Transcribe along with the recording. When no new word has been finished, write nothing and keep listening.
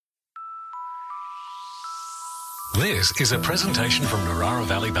This is a presentation from Narara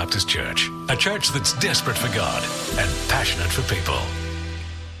Valley Baptist Church, a church that's desperate for God and passionate for people.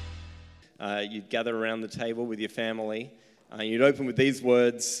 You'd gather around the table with your family. You'd open with these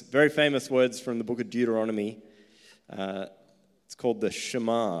words, very famous words from the book of Deuteronomy. It's called the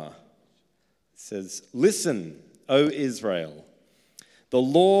Shema. It says, "Listen, O Israel, the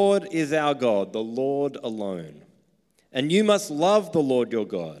Lord is our God, the Lord alone. And you must love the Lord your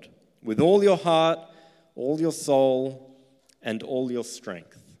God with all your heart, all your soul, and all your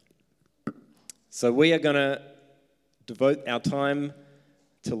strength." So we are going to devote our time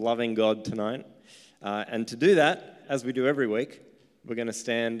to loving God tonight. And to do that, as we do every week, we're going to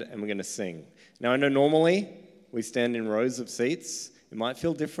stand and we're going to sing. Now, I know normally we stand in rows of seats. It might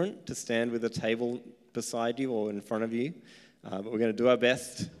feel different to stand with a table beside you or in front of you, but we're going to do our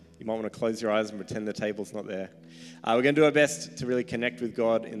best. You might want to close your eyes and pretend the table's not there. We're going to do our best to really connect with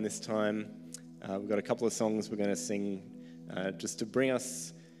God in this time. We've got a couple of songs we're going to sing just to bring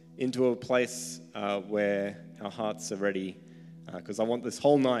us into a place where our hearts are ready, because I want this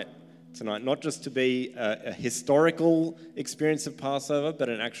whole night tonight not just to be a historical experience of Passover, but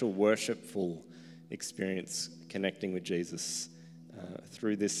an actual worshipful experience connecting with Jesus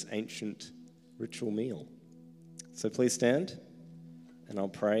through this ancient ritual meal. So please stand, and I'll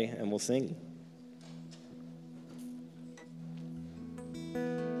pray and we'll sing.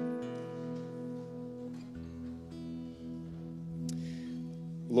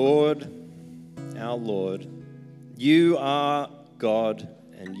 Lord, our Lord, you are God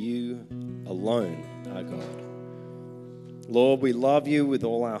and you alone are God. Lord, we love you with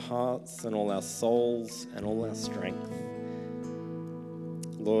all our hearts and all our souls and all our strength.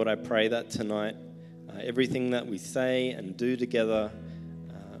 Lord, I pray that tonight everything that we say and do together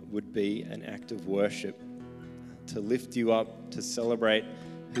would be an act of worship, to lift you up, to celebrate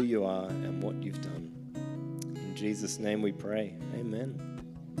who you are and what you've done. In Jesus' name we pray. Amen.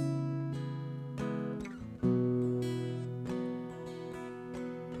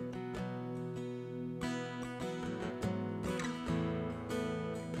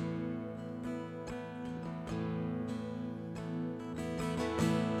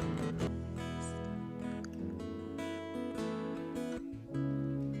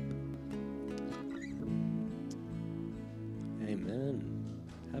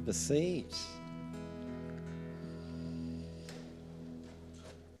 Have a seat.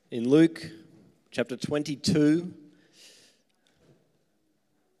 In Luke chapter 22,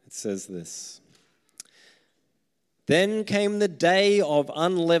 it says this: "Then came the day of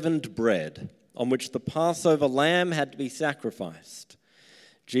unleavened bread, on which the Passover lamb had to be sacrificed.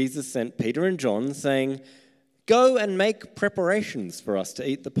 Jesus sent Peter and John, saying, 'Go and make preparations for us to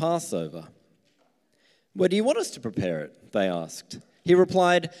eat the Passover.' 'Where do you want us to prepare it?' they asked. He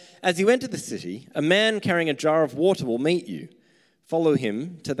replied, 'As you enter the city, a man carrying a jar of water will meet you. Follow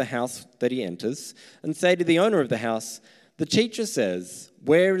him to the house that he enters and say to the owner of the house, "The teacher says,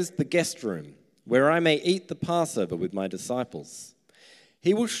 where is the guest room where I may eat the Passover with my disciples?"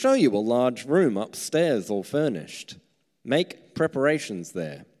 He will show you a large room upstairs all furnished. Make preparations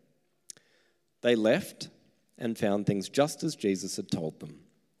there.' They left and found things just as Jesus had told them.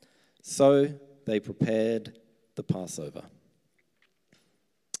 So they prepared the Passover."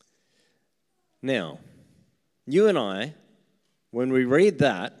 Now, you and I, when we read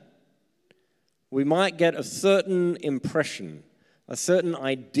that, we might get a certain impression, a certain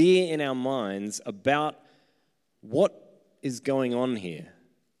idea in our minds about what is going on here.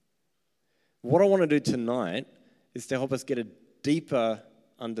 What I want to do tonight is to help us get a deeper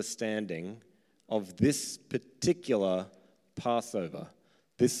understanding of this particular Passover,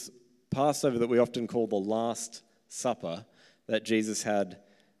 this Passover that we often call the Last Supper that Jesus had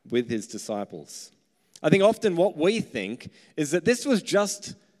with his disciples. I think often what we think is that this was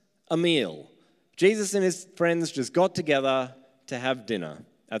just a meal. Jesus and his friends just got together to have dinner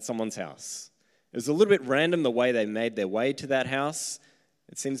at someone's house. It was a little bit random the way they made their way to that house.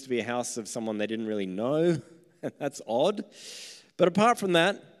 It seems to be a house of someone they didn't really know, and that's odd. But apart from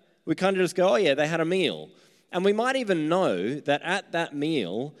that, we kind of just go, oh yeah, they had a meal. And we might even know that at that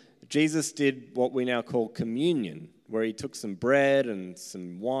meal, Jesus did what we now call communion, where he took some bread and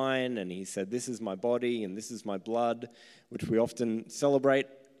some wine and he said, "This is my body and this is my blood," which we often celebrate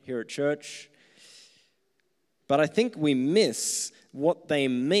here at church. But I think we miss what they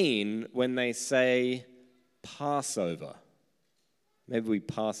mean when they say Passover. Maybe we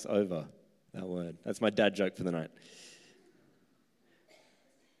pass over that word. That's my dad joke for the night.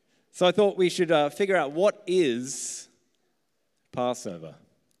 So I thought we should figure out what is Passover.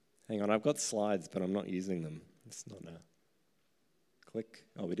 Hang on, I've got slides, but I'm not using them. It's not a click.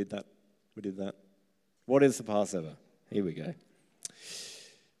 Oh, we did that. What is the Passover? Here we go.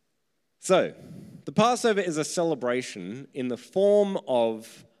 So, the Passover is a celebration in the form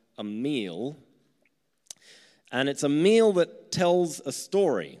of a meal, and it's a meal that tells a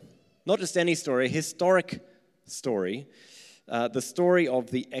story. Not just any story, a historic story, the story of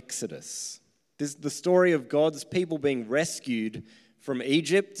the Exodus. This is the story of God's people being rescued from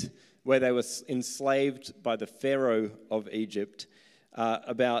Egypt, where they were enslaved by the Pharaoh of Egypt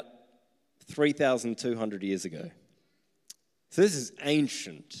about 3,200 years ago. So this is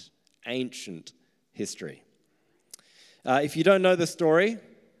ancient history. If you don't know the story,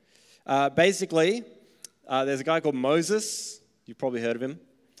 basically, there's a guy called Moses. You've probably heard of him.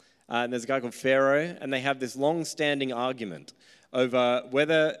 And there's a guy called Pharaoh, and they have this long-standing argument over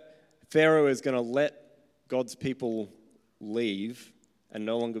whether Pharaoh is going to let God's people leave and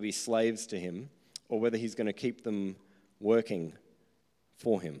no longer be slaves to him, or whether he's going to keep them working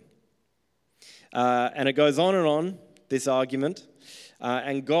for him. And it goes on, this argument,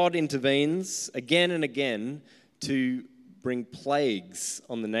 and God intervenes again and again to bring plagues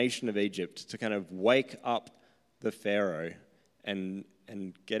on the nation of Egypt to kind of wake up the Pharaoh and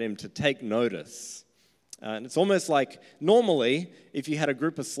get him to take notice. And it's almost like normally, if you had a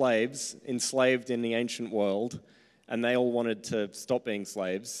group of slaves enslaved in the ancient world and they all wanted to stop being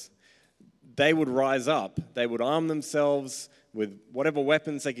slaves, they would rise up, they would arm themselves with whatever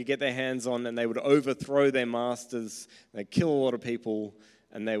weapons they could get their hands on, and they would overthrow their masters, they'd kill a lot of people,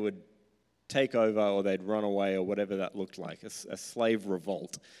 and they would take over or they'd run away or whatever that looked like, a slave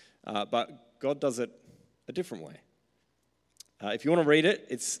revolt. But God does it a different way. If you want to read it,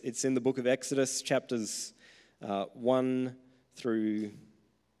 it's in the book of Exodus, chapters 1 through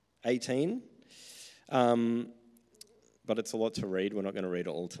 18. But it's a lot to read. We're not going to read it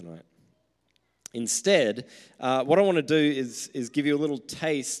all tonight. Instead, what I want to do is give you a little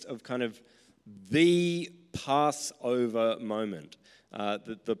taste of kind of the Passover moment.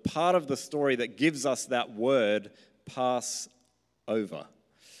 The part of the story that gives us that word, pass over.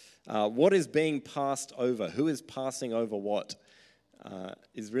 What is being passed over? Who is passing over what?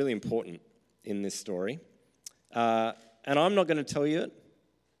 Is really important in this story. And I'm not going to tell you it.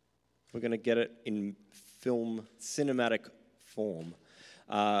 We're going to get it in film, cinematic form.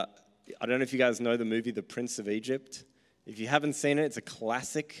 I don't know if you guys know the movie The Prince of Egypt. If you haven't seen it, it's a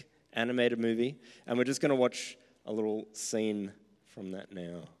classic animated movie. And we're just going to watch a little scene from that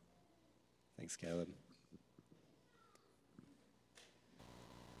now. Thanks, Caleb.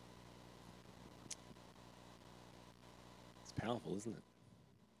 Powerful, isn't it?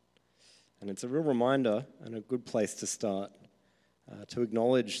 And it's a real reminder and a good place to start to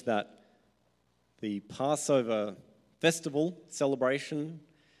acknowledge that the Passover festival celebration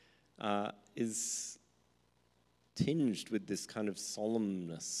is tinged with this kind of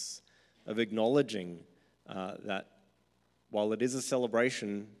solemnness of acknowledging that while it is a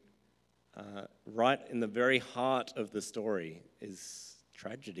celebration, right in the very heart of the story is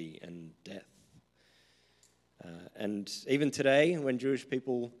tragedy and death. And even today, when Jewish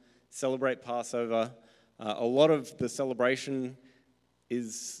people celebrate Passover, a lot of the celebration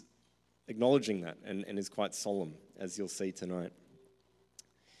is acknowledging that and is quite solemn, as you'll see tonight.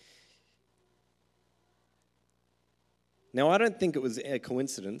 Now, I don't think it was a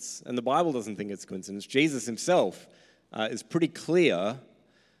coincidence, and the Bible doesn't think it's a coincidence. Jesus himself is pretty clear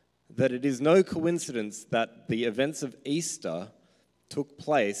that it is no coincidence that the events of Easter took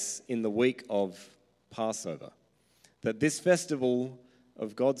place in the week of Passover. That this festival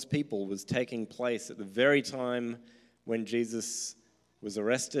of God's people was taking place at the very time when Jesus was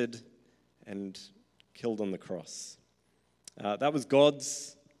arrested and killed on the cross. That was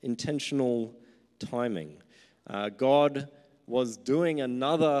God's intentional timing. God was doing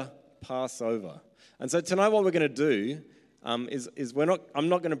another Passover. And so tonight what we're going to do is I'm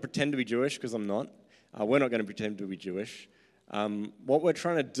not going to pretend to be Jewish, because I'm not. We're not going to pretend to be Jewish. What we're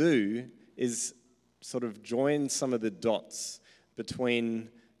trying to do is sort of join some of the dots between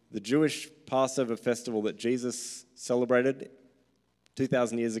the Jewish Passover festival that Jesus celebrated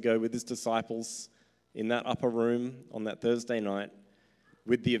 2,000 years ago with his disciples in that upper room on that Thursday night,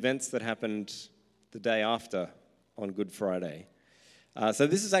 with the events that happened the day after on Good Friday. So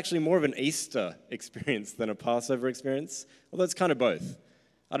this is actually more of an Easter experience than a Passover experience, although it's kind of both.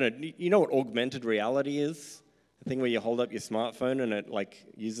 I don't know, you know what augmented reality is? The thing where you hold up your smartphone and it like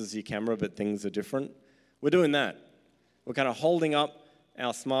uses your camera, but things are different. We're doing that. We're kind of holding up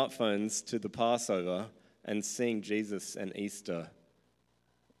our smartphones to the Passover and seeing Jesus and Easter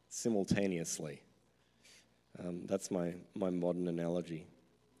simultaneously. That's my modern analogy.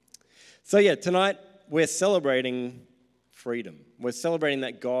 So yeah, tonight we're celebrating freedom. We're celebrating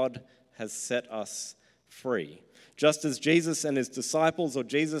that God has set us free. Just as Jesus and his disciples, or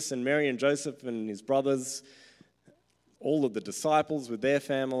Jesus and Mary and Joseph and his brothers, all of the disciples with their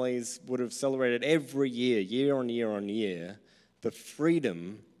families would have celebrated every year, year on year on year, the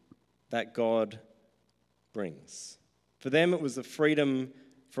freedom that God brings. For them, it was the freedom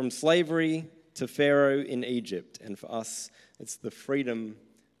from slavery to Pharaoh in Egypt. And for us, it's the freedom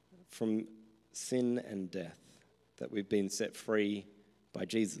from sin and death, that we've been set free by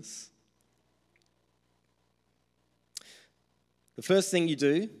Jesus. The first thing you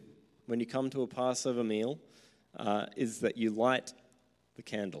do when you come to a Passover meal is that you light the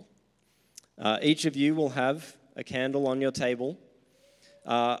candle. Each of you will have a candle on your table,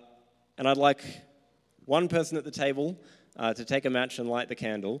 and I'd like one person at the table to take a match and light the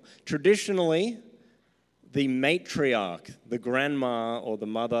candle. Traditionally, the matriarch, the grandma or the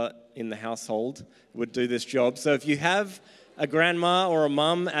mother in the household, would do this job. So if you have a grandma or a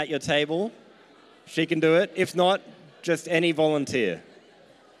mum at your table, she can do it. If not, just any volunteer.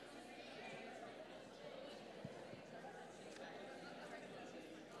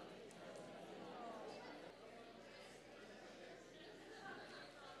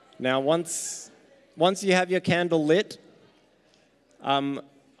 Now, once you have your candle lit,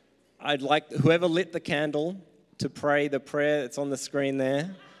 I'd like whoever lit the candle to pray the prayer that's on the screen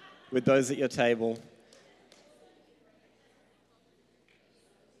there with those at your table.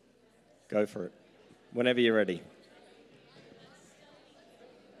 Go for it, whenever you're ready.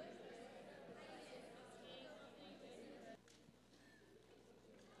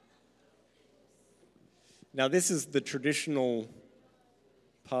 Now, this is the traditional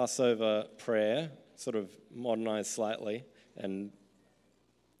Passover prayer, sort of modernized slightly and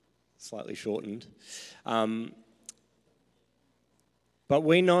slightly shortened. But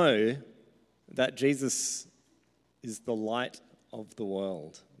we know that Jesus is the light of the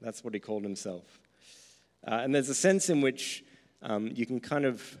world. That's what he called himself. And there's a sense in which you can kind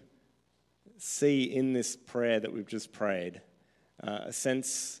of see in this prayer that we've just prayed, a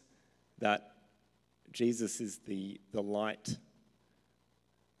sense that Jesus is the light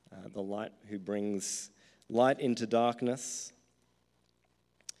who brings light into darkness.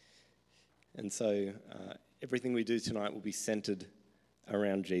 And so everything we do tonight will be centered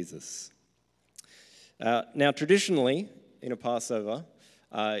around Jesus. Now, traditionally, in a Passover,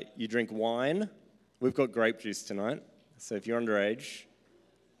 you drink wine. We've got grape juice tonight, so if you're underage,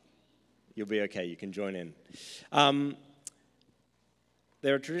 you'll be okay. You can join in.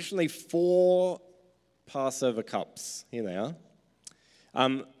 There are traditionally 4 Passover cups. Here they are.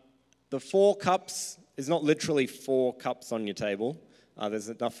 The 4 cups is not literally 4 cups on your table. There's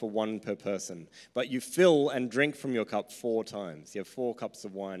enough for 1 per person. But you fill and drink from your cup 4 times. You have 4 cups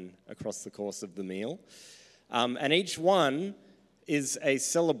of wine across the course of the meal. And each one is a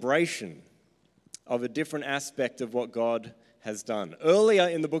celebration of a different aspect of what God has done. Earlier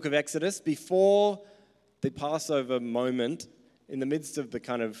in the book of Exodus, before the Passover moment, in the midst of the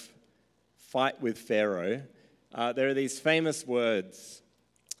kind of fight with Pharaoh, there are these famous words.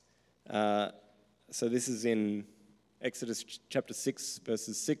 So this is in Exodus chapter 6,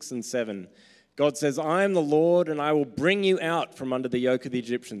 verses 6 and 7. God says, I am the Lord, and I will bring you out from under the yoke of the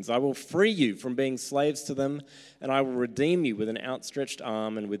Egyptians. I will free you from being slaves to them, and I will redeem you with an outstretched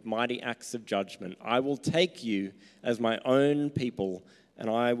arm and with mighty acts of judgment. I will take you as my own people, and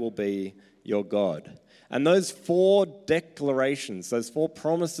I will be your God. And those 4 declarations, those 4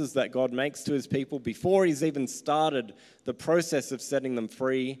 promises that God makes to his people before he's even started the process of setting them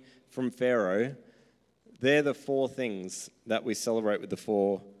free from Pharaoh, they're the 4 things that we celebrate with the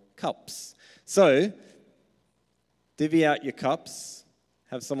 4 cups. So, divvy out your cups,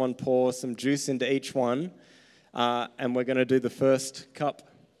 have someone pour some juice into each one, and we're going to do the first cup,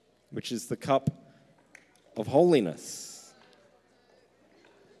 which is the cup of holiness.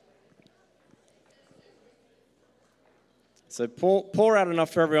 So pour out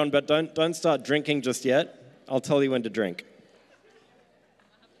enough for everyone, but don't start drinking just yet. I'll tell you when to drink.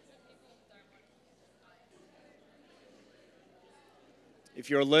 If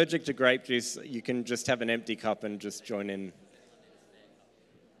you're allergic to grape juice, you can just have an empty cup and just join in.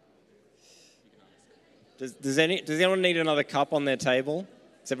 Does anyone need another cup on their table?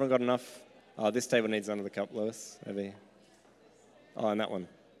 Has everyone got enough? Oh, this table needs another cup, Lewis. Maybe. Oh, and that one.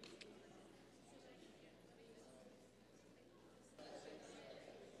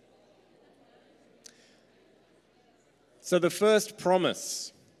 So the first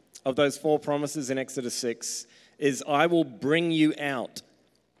promise of those 4 promises in Exodus 6 is, I will bring you out.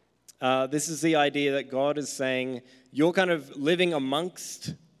 This is the idea that God is saying, you're kind of living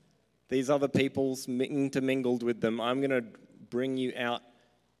amongst these other peoples, intermingled with them. I'm going to bring you out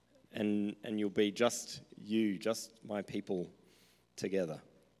and you'll be just you, just my people together.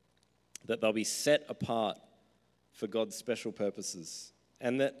 That they'll be set apart for God's special purposes,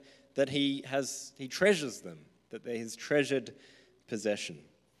 and that he treasures them, that they're his treasured possession.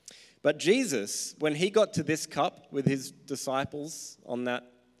 But Jesus, when he got to this cup with his disciples on that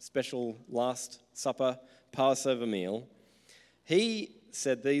special Last Supper Passover meal, he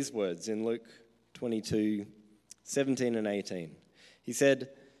said these words in Luke 22, 17 and 18. He said,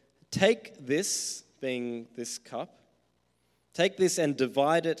 "Take this," being this cup, "take this and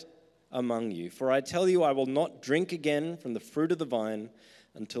divide it among you. For I tell you, I will not drink again from the fruit of the vine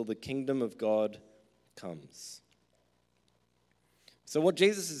until the kingdom of God comes." So what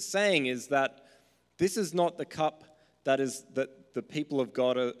Jesus is saying is that this is not the cup that the people of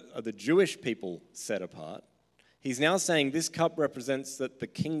God are the Jewish people set apart. He's now saying this cup represents that the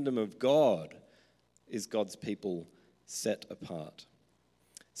kingdom of God is God's people set apart.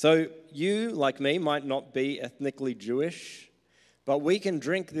 So you, like me, might not be ethnically Jewish, but we can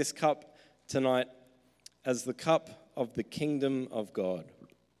drink this cup tonight as the cup of the kingdom of God.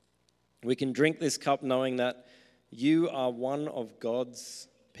 We can drink this cup knowing that you are one of God's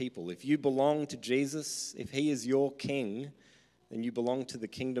people. If you belong to Jesus, if he is your king, then you belong to the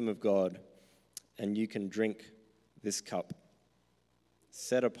kingdom of God, and you can drink this cup,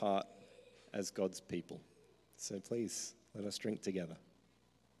 set apart as God's people. So please, let us drink together.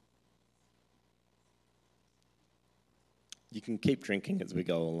 You can keep drinking as we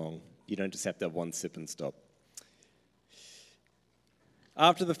go along. You don't just have to have one sip and stop.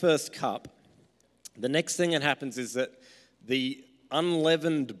 After the first cup, the next thing that happens is that the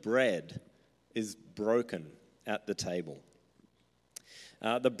unleavened bread is broken at the table.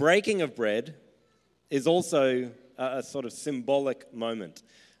 The breaking of bread is also a sort of symbolic moment.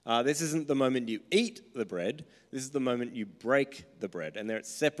 This isn't the moment you eat the bread, this is the moment you break the bread, and they're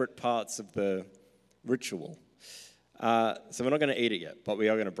separate parts of the ritual. So we're not going to eat it yet, but we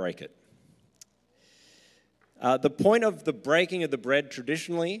are going to break it. The point of the breaking of the bread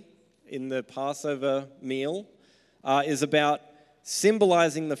traditionally in the Passover meal is about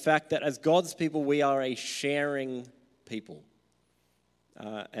symbolizing the fact that as God's people, we are a sharing people.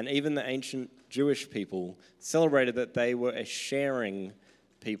 And even the ancient Jewish people celebrated that they were a sharing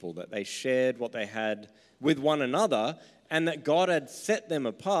people, that they shared what they had with one another, and that God had set them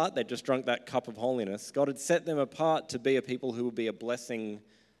apart. They just drunk that cup of holiness. God had set them apart to be a people who would be a blessing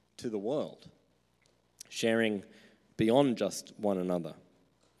to the world, sharing beyond just one another.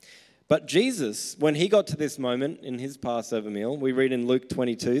 But Jesus, when he got to this moment in his Passover meal, we read in Luke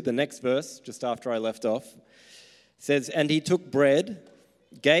 22, the next verse, just after I left off, says, "And he took bread,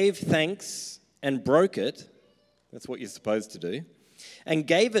 gave thanks, and broke it," that's what you're supposed to do, "and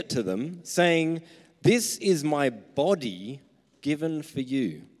gave it to them, saying, 'This is my body given for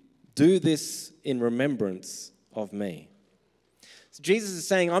you. Do this in remembrance of me.'" So Jesus is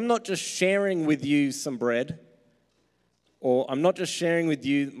saying, I'm not just sharing with you some bread, or I'm not just sharing with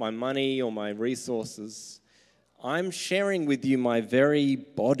you my money or my resources. I'm sharing with you my very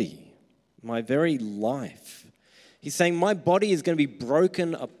body, my very life. He's saying my body is going to be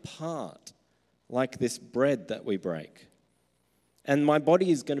broken apart like this bread that we break. And my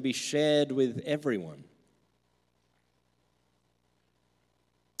body is going to be shared with everyone.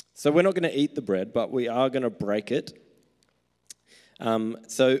 So we're not going to eat the bread, but we are going to break it.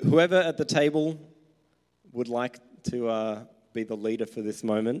 So whoever at the table would like to be the leader for this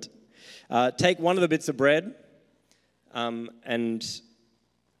moment, take one of the bits of bread, and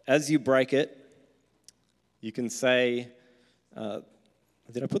as you break it, you can say,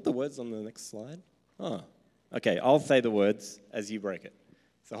 did I put the words on the next slide? Oh, okay, I'll say the words as you break it.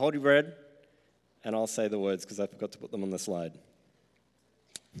 So hold your bread, and I'll say the words because I forgot to put them on the slide.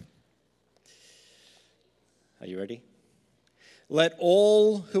 Are you ready? "Let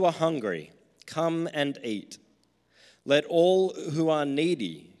all who are hungry come and eat. Let all who are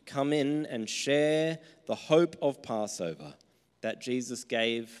needy come in and share the hope of Passover, that Jesus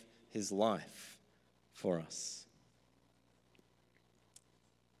gave his life for us."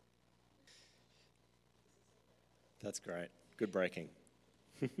 That's great. Good breaking.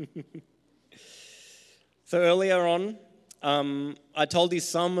 So earlier on, I told you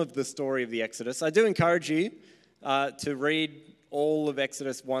some of the story of the Exodus. I do encourage you to read all of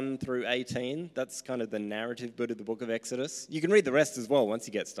Exodus 1 through 18. That's kind of the narrative bit of the book of Exodus. You can read the rest as well. Once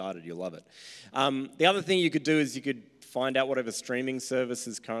you get started, you'll love it. The other thing you could do is you could find out whatever streaming service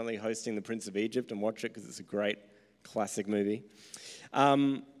is currently hosting The Prince of Egypt and watch it because it's a great classic movie.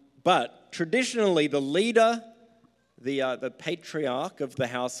 But traditionally, the leader, the patriarch of the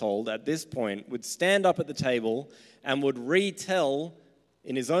household at this point would stand up at the table and would retell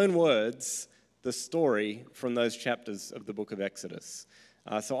in his own words, the story from those chapters of the book of Exodus.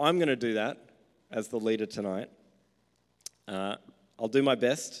 So I'm going to do that as the leader tonight. I'll do my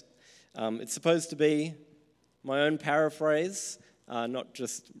best. It's supposed to be my own paraphrase, not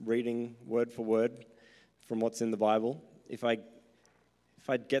just reading word for word from what's in the Bible. If I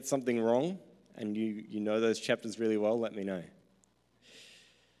get something wrong and you know those chapters really well, let me know.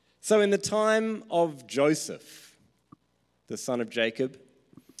 So in the time of Joseph, the son of Jacob,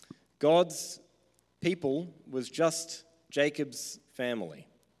 God's people was just Jacob's family.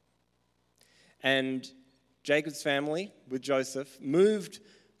 And Jacob's family, with Joseph, moved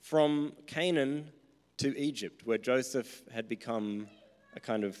from Canaan to Egypt, where Joseph had become a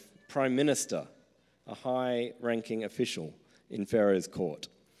kind of prime minister, a high-ranking official in Pharaoh's court.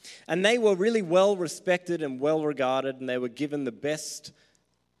 And they were really well respected and well regarded, and they were given the best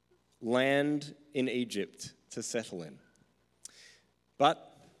land in Egypt to settle in.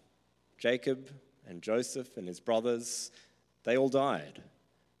 But Jacob and Joseph and his brothers, they all died.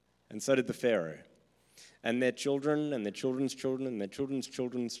 And so did the Pharaoh. And their children and their children's children and their children's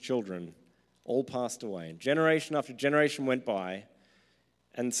children's children all passed away. And generation after generation went by.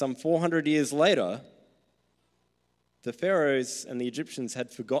 And some 400 years later, the Pharaohs and the Egyptians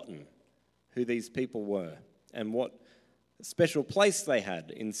had forgotten who these people were and what special place they had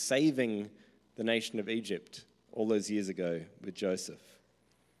in saving the nation of Egypt all those years ago with Joseph.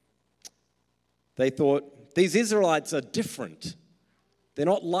 They thought, these Israelites are different. They're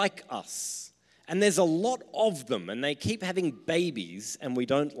not like us. And there's a lot of them, and they keep having babies, and we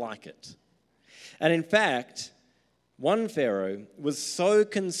don't like it. And in fact, one Pharaoh was so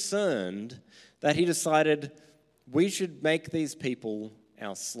concerned that he decided we should make these people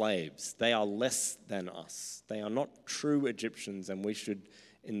our slaves. They are less than us. They are not true Egyptians, and we should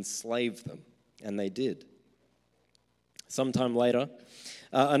enslave them. And they did. Sometime later,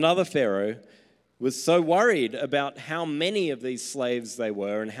 another Pharaoh was so worried about how many of these slaves they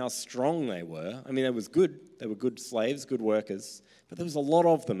were and how strong they were. I mean, they were good slaves, good workers, but there was a lot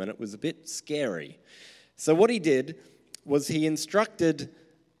of them, and it was a bit scary. So what he did was he instructed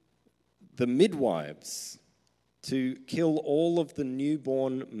the midwives to kill all of the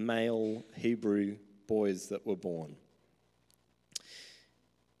newborn male Hebrew boys that were born.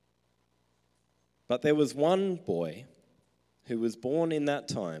 But there was one boy who was born in that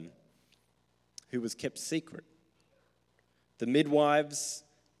time who was kept secret. The midwives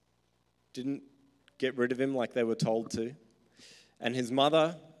didn't get rid of him like they were told to, and his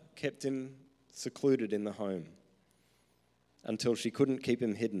mother kept him secluded in the home until she couldn't keep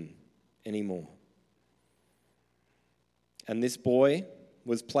him hidden anymore. And this boy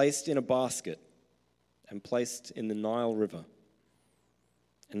was placed in a basket and placed in the Nile River.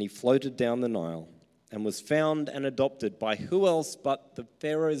 And he floated down the Nile and was found and adopted by who else but the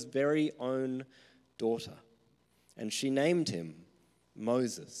Pharaoh's very own daughter. And she named him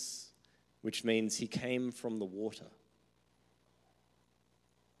Moses, which means he came from the water.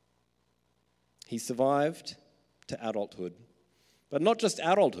 He survived to adulthood, but not just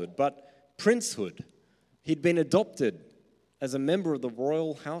adulthood, but princehood. He'd been adopted as a member of the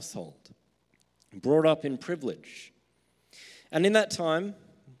royal household, brought up in privilege. And in that time,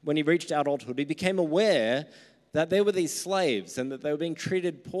 when he reached adulthood, he became aware that there were these slaves and that they were being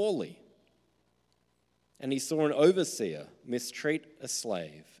treated poorly. And he saw an overseer mistreat a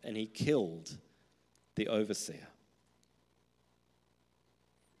slave, and he killed the overseer.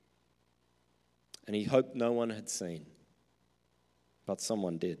 And he hoped no one had seen, but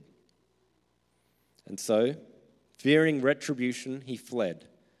someone did. And so, fearing retribution, he fled.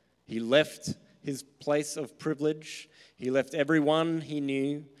 He left his place of privilege. He left everyone he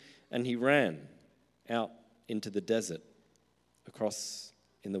knew, and he ran out into the desert across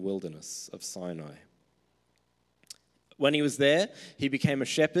in the wilderness of Sinai. When he was there, he became a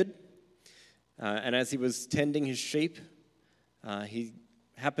shepherd, and as he was tending his sheep, he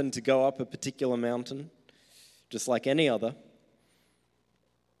happened to go up a particular mountain, just like any other.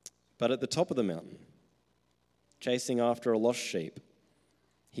 But at the top of the mountain, chasing after a lost sheep,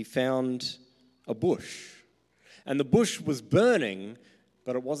 he found a bush. And the bush was burning,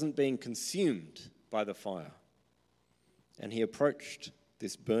 but it wasn't being consumed by the fire. And he approached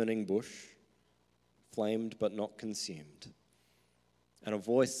this burning bush, flamed but not consumed. And a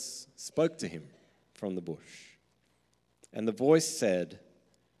voice spoke to him from the bush. And the voice said,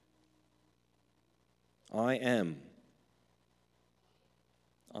 I am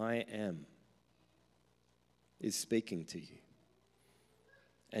is speaking to you.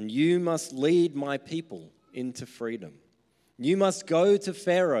 And you must lead my people into freedom. You must go to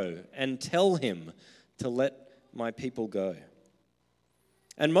Pharaoh and tell him to let my people go.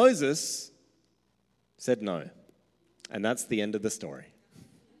 And Moses said no. And that's the end of the story.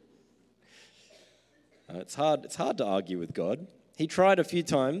 It's hard to argue with God. He tried a few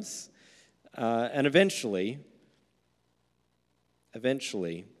times, and eventually,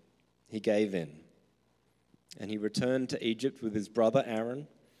 he gave in. And he returned to Egypt with his brother Aaron,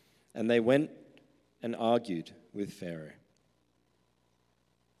 and they went and argued with Pharaoh.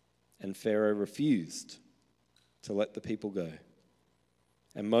 And Pharaoh refused to let the people go.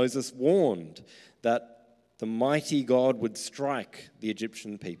 And Moses warned that the mighty God would strike the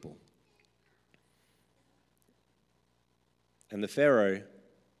Egyptian people. And the Pharaoh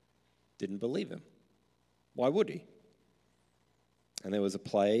didn't believe him. Why would he? And there was a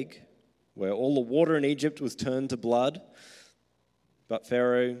plague where all the water in Egypt was turned to blood, but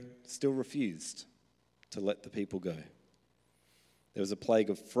Pharaoh still refused to let the people go. There was a plague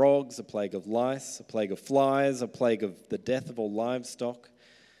of frogs, a plague of lice, a plague of flies, a plague of the death of all livestock,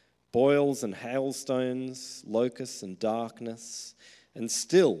 boils and hailstones, locusts and darkness, and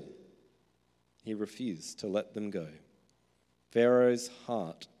still he refused to let them go. Pharaoh's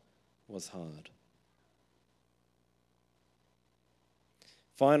heart was hard.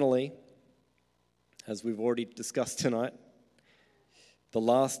 Finally, as we've already discussed tonight, the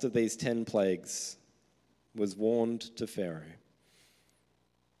last of these 10 plagues was warned to Pharaoh.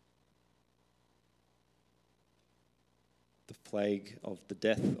 The plague of the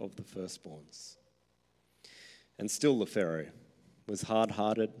death of the firstborns. And still the Pharaoh was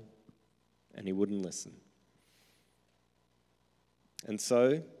hard-hearted and he wouldn't listen. And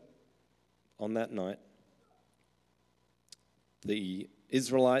so, on that night, the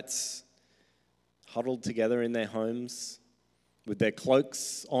Israelites huddled together in their homes with their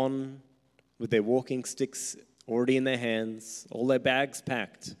cloaks on, with their walking sticks already in their hands, all their bags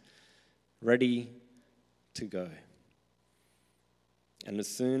packed, ready to go. And as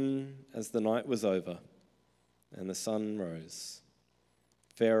soon as the night was over and the sun rose,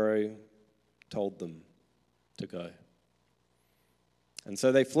 Pharaoh told them to go. And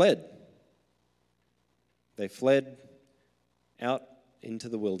so they fled. They fled out into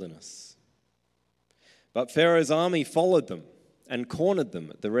the wilderness. But Pharaoh's army followed them and cornered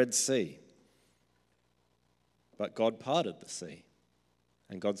them at the Red Sea. But God parted the sea,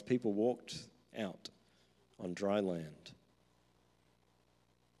 and God's people walked out on dry land.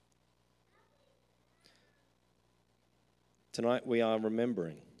 Tonight we are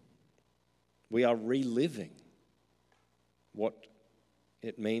remembering, we are reliving what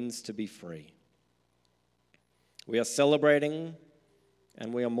it means to be free. We are celebrating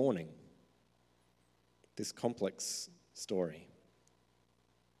and we are mourning this complex story.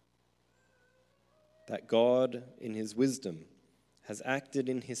 That God, in his wisdom, has acted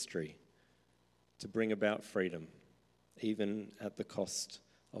in history to bring about freedom, even at the cost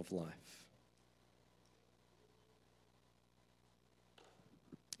of life.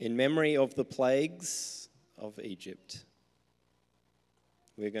 In memory of the plagues of Egypt,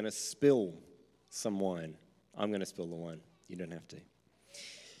 we're going to spill some wine. I'm going to spill the wine. You don't have to.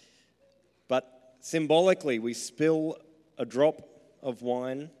 But symbolically, we spill a drop of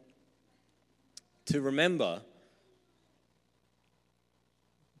wine to remember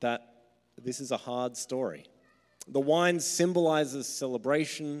that this is a hard story. The wine symbolizes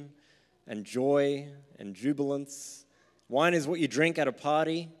celebration and joy and jubilance. Wine is what you drink at a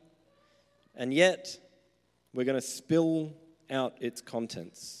party, and yet we're going to spill out its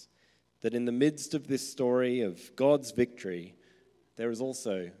contents. That in the midst of this story of God's victory, there is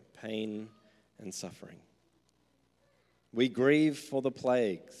also pain and suffering. We grieve for the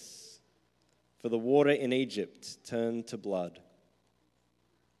plagues, for the water in Egypt turned to blood,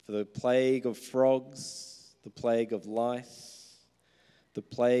 for the plague of frogs, the plague of lice, the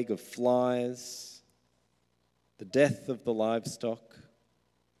plague of flies, the death of the livestock,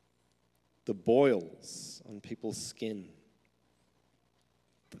 the boils on people's skin,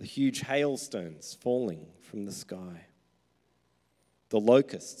 the huge hailstones falling from the sky, the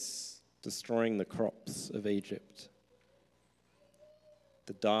locusts destroying the crops of Egypt,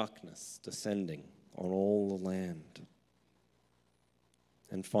 the darkness descending on all the land,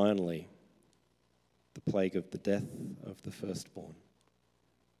 and finally, the plague of the death of the firstborn.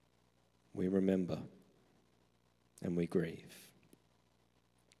 We remember and we grieve.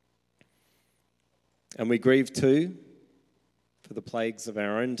 And we grieve too for the plagues of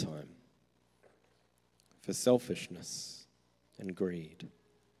our own time, for selfishness and greed,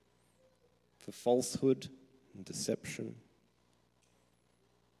 for falsehood and deception,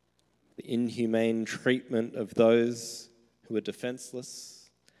 the inhumane treatment of those who are defenseless,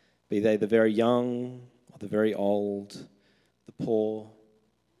 be they the very young or the very old, the poor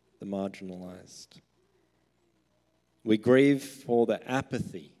the marginalized. We grieve for the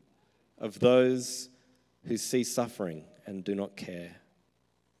apathy of those who see suffering and do not care.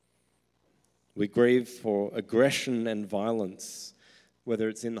 We grieve for aggression and violence, whether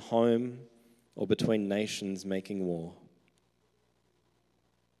it's in the home or between nations making war.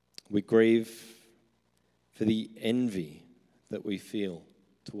 We grieve for the envy that we feel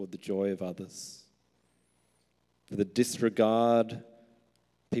toward the joy of others, for the disregard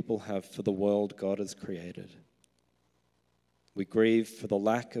people have for the world God has created. We grieve for the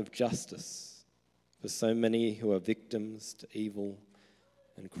lack of justice for so many who are victims to evil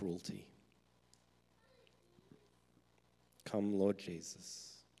and cruelty. Come, Lord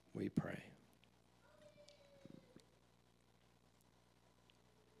Jesus, we pray.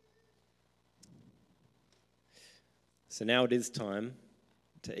 So now it is time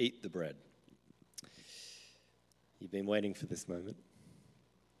to eat the bread. You've been waiting for this moment.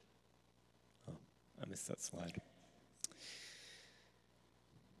 Oh, I missed that slide.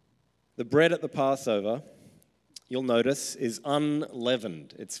 The bread at the Passover, you'll notice, is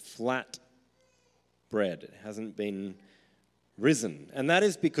unleavened. It's flat bread. It hasn't been risen. And that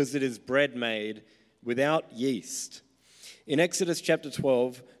is because it is bread made without yeast. In Exodus chapter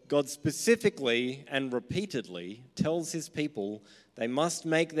 12, God specifically and repeatedly tells his people they must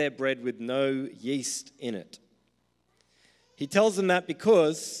make their bread with no yeast in it. He tells them that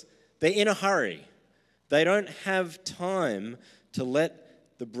because they're in a hurry. They don't have time to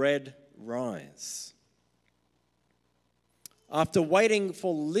let the bread rise. After waiting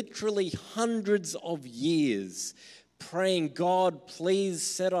for literally hundreds of years, praying, God, please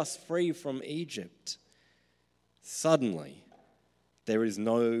set us free from Egypt, suddenly there is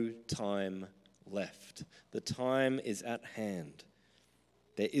no time left. The time is at hand.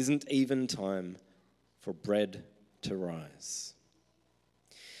 There isn't even time for bread to rise.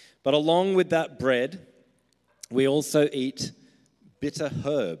 But along with that bread, we also eat bitter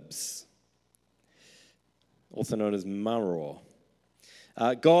herbs, also known as maror.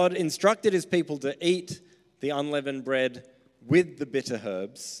 God instructed his people to eat the unleavened bread with the bitter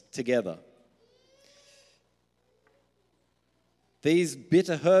herbs together. These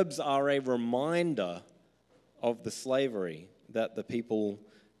bitter herbs are a reminder of the slavery that the people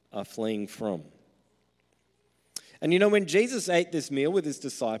are fleeing from. And you know, when Jesus ate this meal with his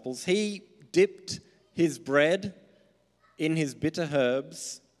disciples, he dipped his bread in his bitter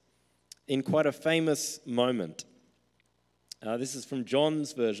herbs in quite a famous moment. This is from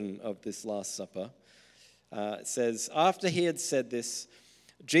John's version of this Last Supper. It says, after he had said this,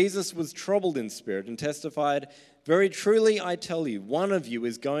 Jesus was troubled in spirit and testified, very truly I tell you, one of you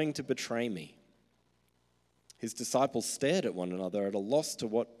is going to betray me. His disciples stared at one another at a loss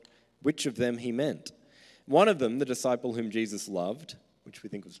to which of them he meant. One of them, the disciple whom Jesus loved, which we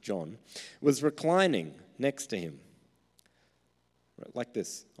think was John, was reclining next to him, like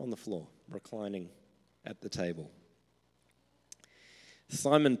this, on the floor, reclining at the table.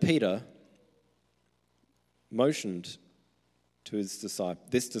 Simon Peter motioned to this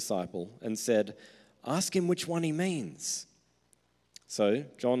disciple and said, ask him which one he means. So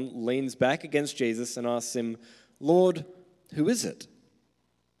John leans back against Jesus and asks him, Lord, who is it?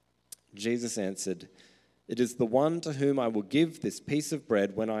 Jesus answered, it is the one to whom I will give this piece of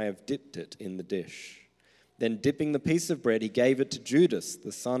bread when I have dipped it in the dish. Then dipping the piece of bread, he gave it to Judas,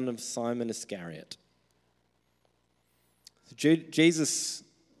 the son of Simon Iscariot. So Jesus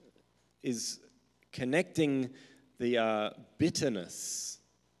is connecting the bitterness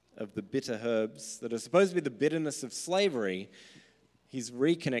of the bitter herbs that are supposed to be the bitterness of slavery. He's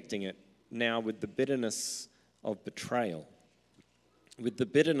reconnecting it now with the bitterness of betrayal, with the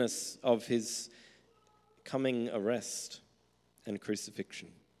bitterness of his coming arrest and crucifixion.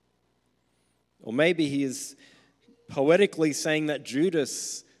 Or maybe he is poetically saying that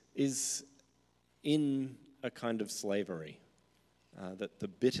Judas is in a kind of slavery, that the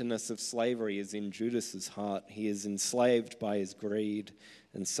bitterness of slavery is in Judas's heart. He is enslaved by his greed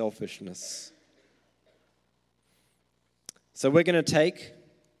and selfishness. So we're going to take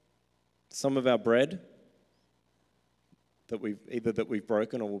some of our bread that we've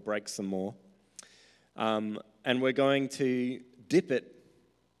broken, or we'll break some more, and we're going to dip it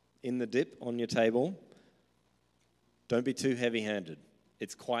in the dip on your table. Don't be too heavy-handed.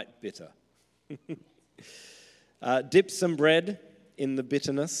 It's quite bitter. Dip some bread in the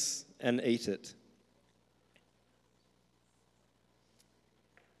bitterness and eat it.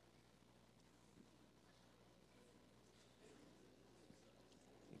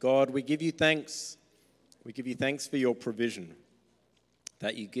 God, we give you thanks. We give you thanks for your provision,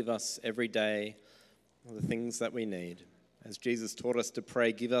 that you give us every day all the things that we need. As Jesus taught us to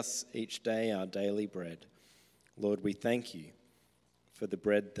pray, give us each day our daily bread. Lord, we thank you for the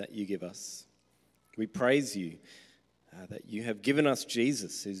bread that you give us. We praise you that you have given us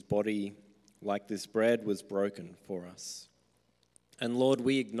Jesus, whose body, like this bread, was broken for us. And Lord,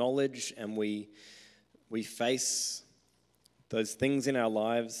 we acknowledge and we face those things in our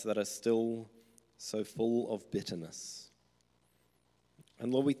lives that are still so full of bitterness.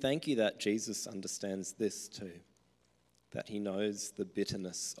 And Lord, we thank you that Jesus understands this too, that he knows the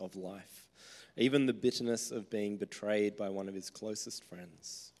bitterness of life, even the bitterness of being betrayed by one of his closest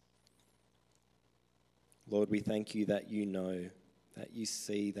friends. Lord, we thank you that you know, that you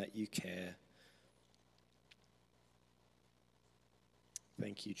see, that you care.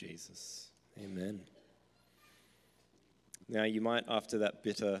 Thank you, Jesus. Amen. Now, you might, after that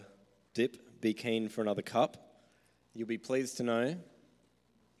bitter dip, be keen for another cup. You'll be pleased to know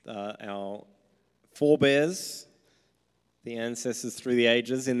our forebears, the ancestors through the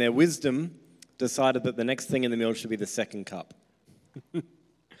ages, in their wisdom, decided that the next thing in the meal should be the second cup.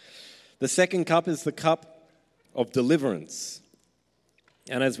 The second cup is the cup of deliverance.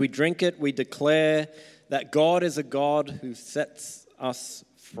 And as we drink it, we declare that God is a God who sets us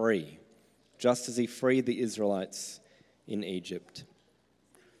free, just as he freed the Israelites in Egypt.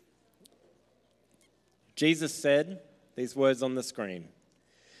 Jesus said these words on the screen,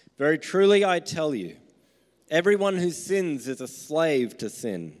 "Very truly I tell you, everyone who sins is a slave to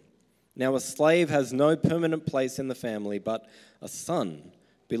sin. Now a slave has no permanent place in the family, but a son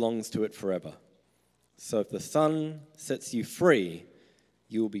belongs to it forever. So if the Son sets you free,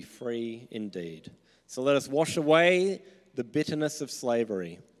 you will be free indeed." So let us wash away the bitterness of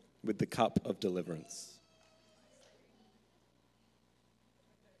slavery with the cup of deliverance.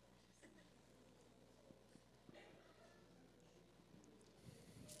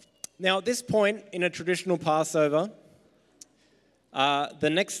 Now, at this point in a traditional Passover, the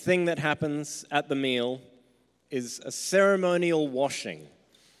next thing that happens at the meal is a ceremonial washing.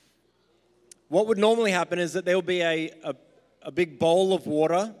 What would normally happen is that there will be a big bowl of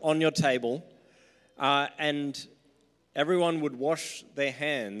water on your table, and everyone would wash their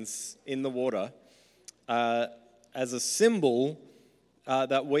hands in the water as a symbol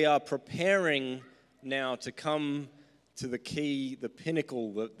that we are preparing now to come to the key, the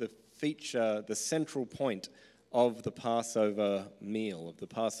pinnacle, the feature, the central point of the Passover meal, of the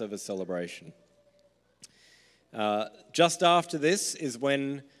Passover celebration. Just after this is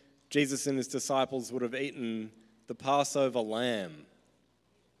when Jesus and his disciples would have eaten the Passover lamb,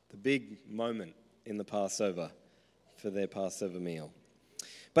 the big moment in the Passover for their Passover meal.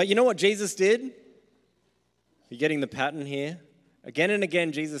 But you know what Jesus did? You're getting the pattern here. Again and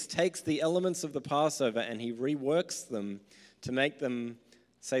again, Jesus takes the elements of the Passover and he reworks them to make them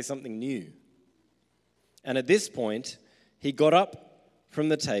say something new. And at this point, he got up from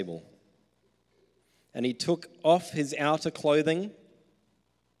the table and he took off his outer clothing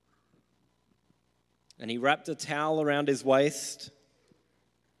and he wrapped a towel around his waist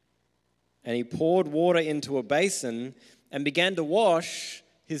and he poured water into a basin and began to wash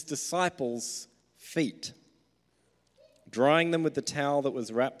his disciples' feet, drying them with the towel that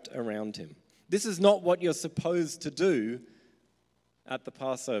was wrapped around him. This is not what you're supposed to do at the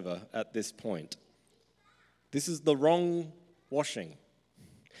Passover at this point. This is the wrong washing.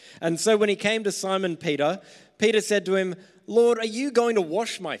 And so when he came to Simon Peter, Peter said to him, "Lord, are you going to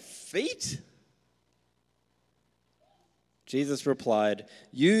wash my feet?" Jesus replied,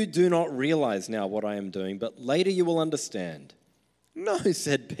 "You do not realize now what I am doing, but later you will understand." "No,"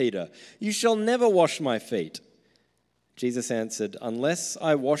 said Peter, "you shall never wash my feet." Jesus answered, "Unless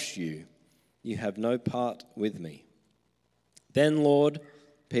I wash you, you have no part with me." "Then, Lord,"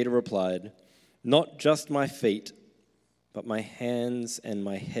 Peter replied, "not just my feet, but my hands and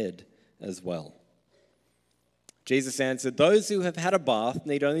my head as well." Jesus answered, "Those who have had a bath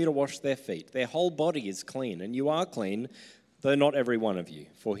need only to wash their feet. Their whole body is clean, and you are clean, though not every one of you."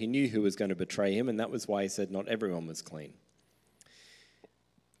 For he knew who was going to betray him, and that was why he said not everyone was clean.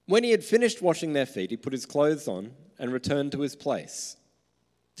 When he had finished washing their feet, he put his clothes on and returned to his place.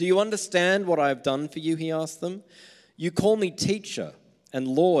 "Do you understand what I have done for you?" he asked them. "You call me teacher and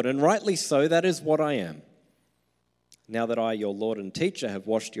Lord, and rightly so, that is what I am. Now that I, your Lord and teacher, have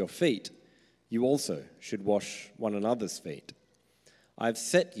washed your feet, you also should wash one another's feet. I have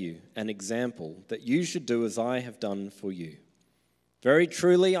set you an example that you should do as I have done for you. Very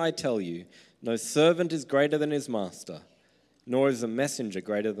truly I tell you, no servant is greater than his master, nor is a messenger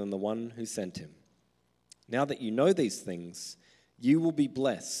greater than the one who sent him. Now that you know these things, you will be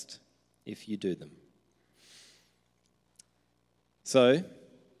blessed if you do them." So,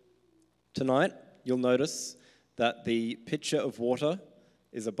 tonight, you'll notice that the pitcher of water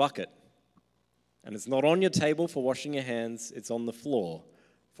is a bucket. And it's not on your table for washing your hands, it's on the floor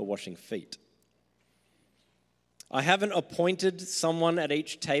for washing feet. I haven't appointed someone at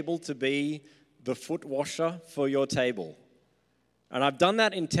each table to be the foot washer for your table. And I've done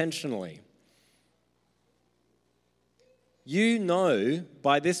that intentionally. You know,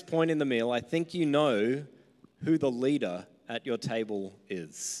 by this point in the meal, I think you know who the leader at your table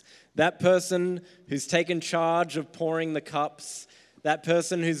is. That person who's taken charge of pouring the cups, that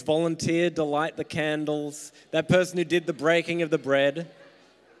person who's volunteered to light the candles, that person who did the breaking of the bread,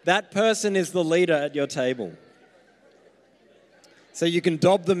 that person is the leader at your table. So you can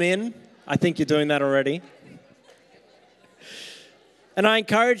dob them in. I think you're doing that already. And I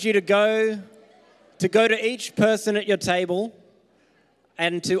encourage you to go to each person at your table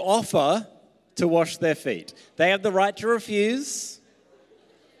and to offer to wash their feet. They have the right to refuse,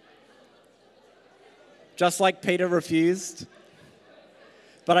 just like Peter refused.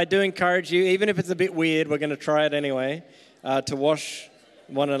 But I do encourage you, even if it's a bit weird, we're going to try it anyway, to wash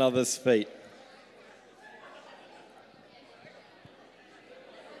one another's feet.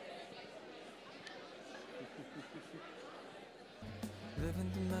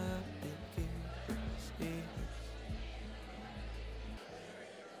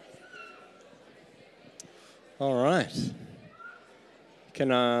 All right. You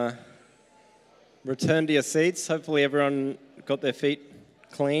can return to your seats. Hopefully everyone got their feet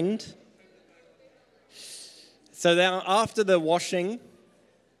cleaned. So now after the washing,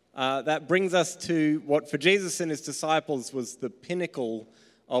 that brings us to what for Jesus and his disciples was the pinnacle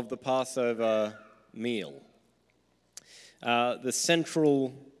of the Passover meal. The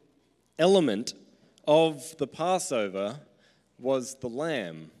central element of the Passover was the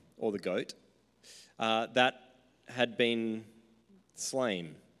lamb or the goat that had been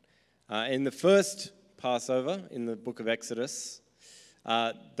slain. In the first Passover, in the book of Exodus,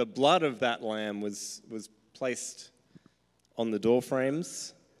 the blood of that lamb was placed on the door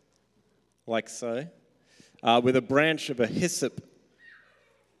frames, like so, with a branch of a hyssop.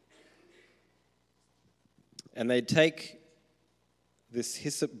 And they'd take this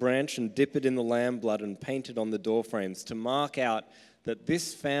hyssop branch and dip it in the lamb blood and paint it on the door frames to mark out that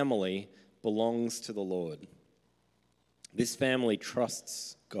this family belongs to the Lord. This family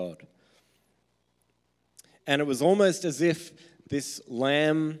trusts God. And it was almost as if this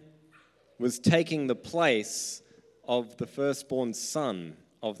lamb was taking the place of the firstborn son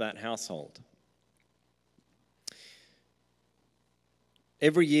of that household.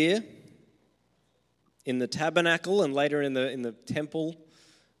 Every year, in the tabernacle and later in the temple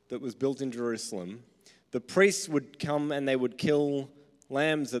that was built in Jerusalem, the priests would come and they would kill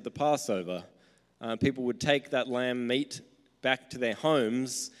lambs at the Passover. People would take that lamb meat back to their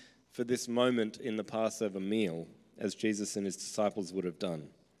homes for this moment in the Passover meal, as Jesus and his disciples would have done.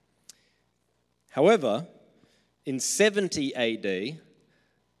 However, in 70 AD,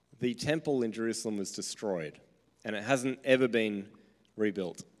 the temple in Jerusalem was destroyed, and it hasn't ever been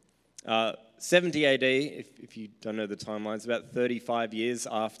rebuilt. 70 AD, if you don't know the timeline, it's about 35 years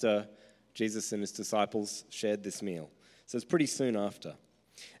after Jesus and his disciples shared this meal. So it's pretty soon after.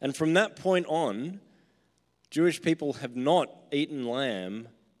 And from that point on, Jewish people have not eaten lamb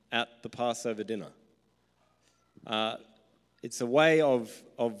at the Passover dinner. It's a way of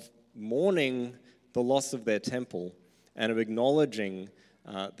mourning the loss of their temple and of acknowledging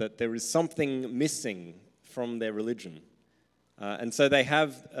that there is something missing from their religion. And so they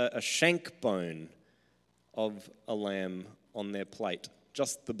have a shank bone of a lamb on their plate,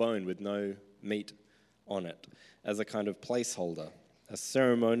 just the bone with no meat on it, as a kind of placeholder, a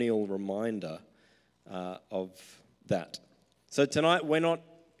ceremonial reminder of that. So tonight we're not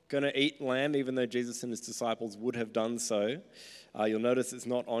going to eat lamb, even though Jesus and his disciples would have done so. You'll notice it's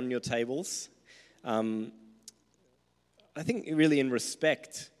not on your tables. I think really in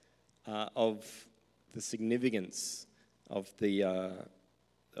respect of the significance of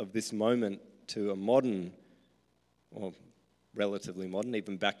this moment to a modern, or relatively modern,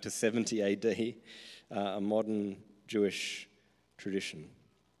 even back to 70 AD, a modern Jewish tradition.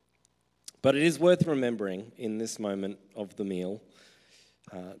 But it is worth remembering in this moment of the meal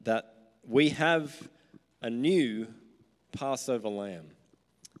that we have a new Passover lamb.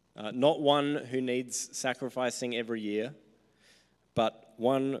 Not one who needs sacrificing every year, but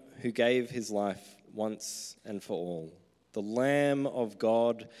one who gave his life once and for all. The Lamb of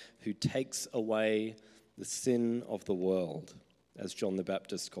God who takes away the sin of the world, as John the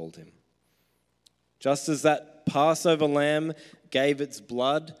Baptist called him. Just as that Passover lamb gave its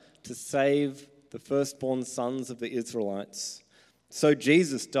blood to save the firstborn sons of the Israelites, so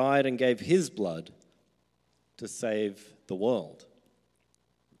Jesus died and gave his blood to save the world.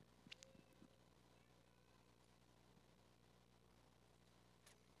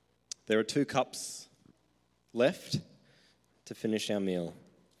 There are 2 cups left to finish our meal.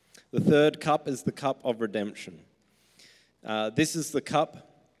 The third cup is the cup of redemption. This is the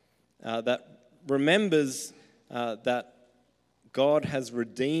cup that remembers that God has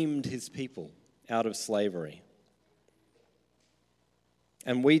redeemed his people out of slavery.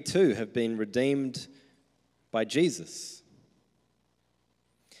 And we too have been redeemed by Jesus.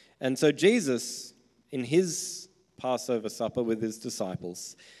 And so Jesus, in his Passover supper with his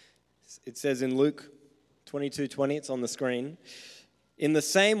disciples, it says in Luke 22:20, it's on the screen, in the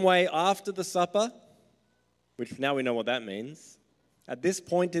same way after the supper, which now we know what that means, at this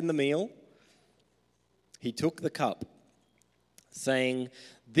point in the meal, he took the cup, saying,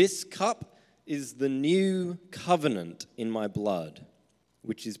 "This cup is the new covenant in my blood,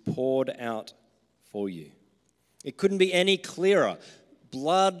 which is poured out for you." It couldn't be any clearer.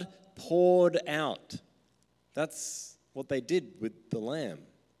 Blood poured out. That's what they did with the lamb.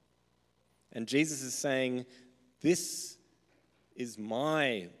 And Jesus is saying, this is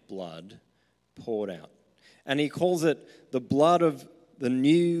my blood poured out. And he calls it the blood of the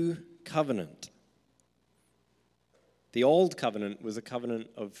new covenant. The old covenant was a covenant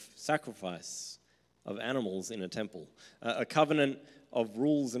of sacrifice of animals in a temple, a covenant of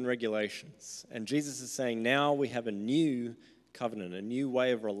rules and regulations. And Jesus is saying, now we have a new covenant, a new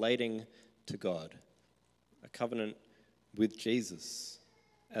way of relating to God, a covenant with Jesus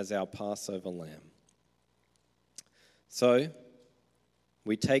as our Passover lamb. So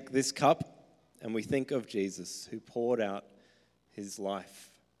we take this cup and we think of Jesus, who poured out his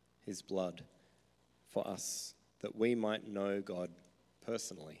life, his blood for us, that we might know God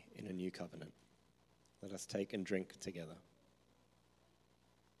personally in a new covenant. Let us take and drink together.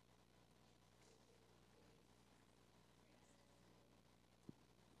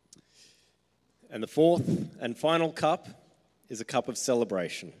 And the fourth and final cup is a cup of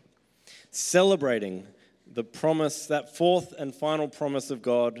celebration. Celebrating the promise, that fourth and final promise of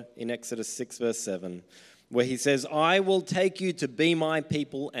God in Exodus 6 verse 7, where he says, "I will take you to be my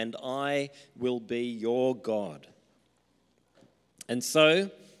people and I will be your God." And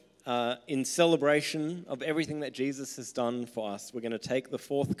so, in celebration of everything that Jesus has done for us, we're going to take the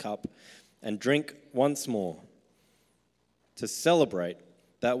fourth cup and drink once more to celebrate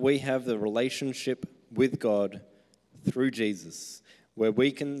that we have the relationship with God through Jesus, where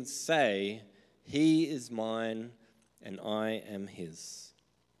we can say, he is mine and I am his.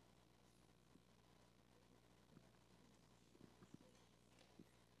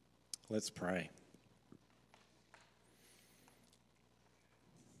 Let's pray.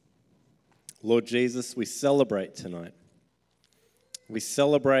 Lord Jesus, we celebrate tonight. We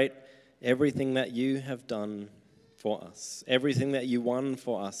celebrate everything that you have done for us, everything that you won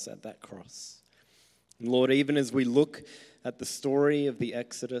for us at that cross. And Lord, even as we look at the story of the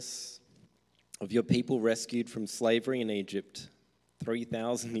Exodus, of your people rescued from slavery in Egypt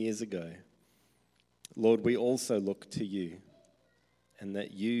 3,000 years ago, Lord, we also look to you, and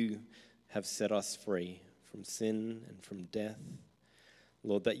that you have set us free from sin and from death.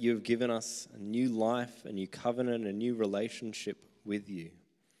 Lord, that you have given us a new life, a new covenant, a new relationship with you.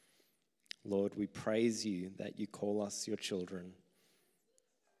 Lord, we praise you that you call us your children.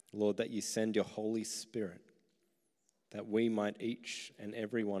 Lord, that you send your Holy Spirit, that we might each and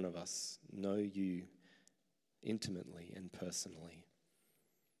every one of us know you intimately and personally.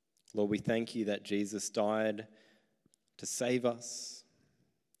 Lord, we thank you that Jesus died to save us,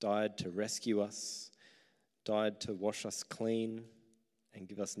 died to rescue us, died to wash us clean and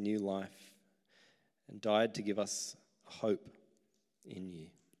give us new life, and died to give us hope in you.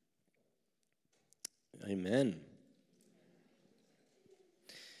 Amen.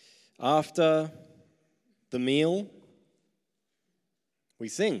 After the meal, we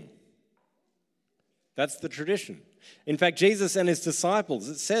sing. That's the tradition. In fact, Jesus and his disciples,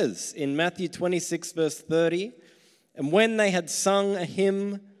 it says in Matthew 26, verse 30, and when they had sung a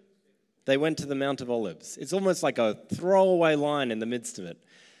hymn, they went to the Mount of Olives. It's almost like a throwaway line in the midst of it.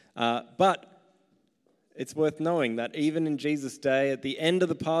 But it's worth knowing that even in Jesus' day, at the end of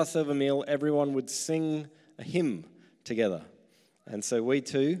the Passover meal, everyone would sing a hymn together. And so we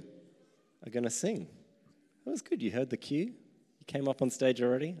too are going to sing. That was good. You heard the cue. You came up on stage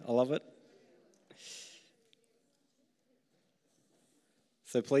already. I love it.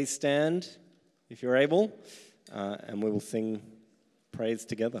 So please stand if you're able, and we will sing praise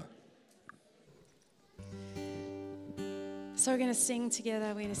together. So we're going to sing together.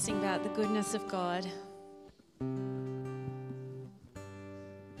 We're going to sing about the goodness of God.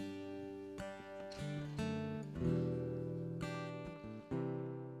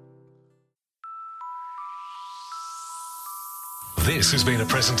 This has been a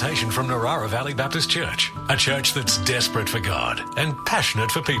presentation from Narara Valley Baptist Church, a church that's desperate for God and passionate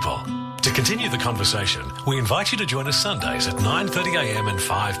for people. To continue the conversation, we invite you to join us Sundays at 9:30 a.m. and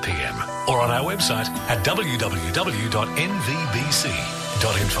 5 p.m. or on our website at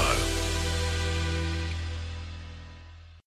www.nvbc.info.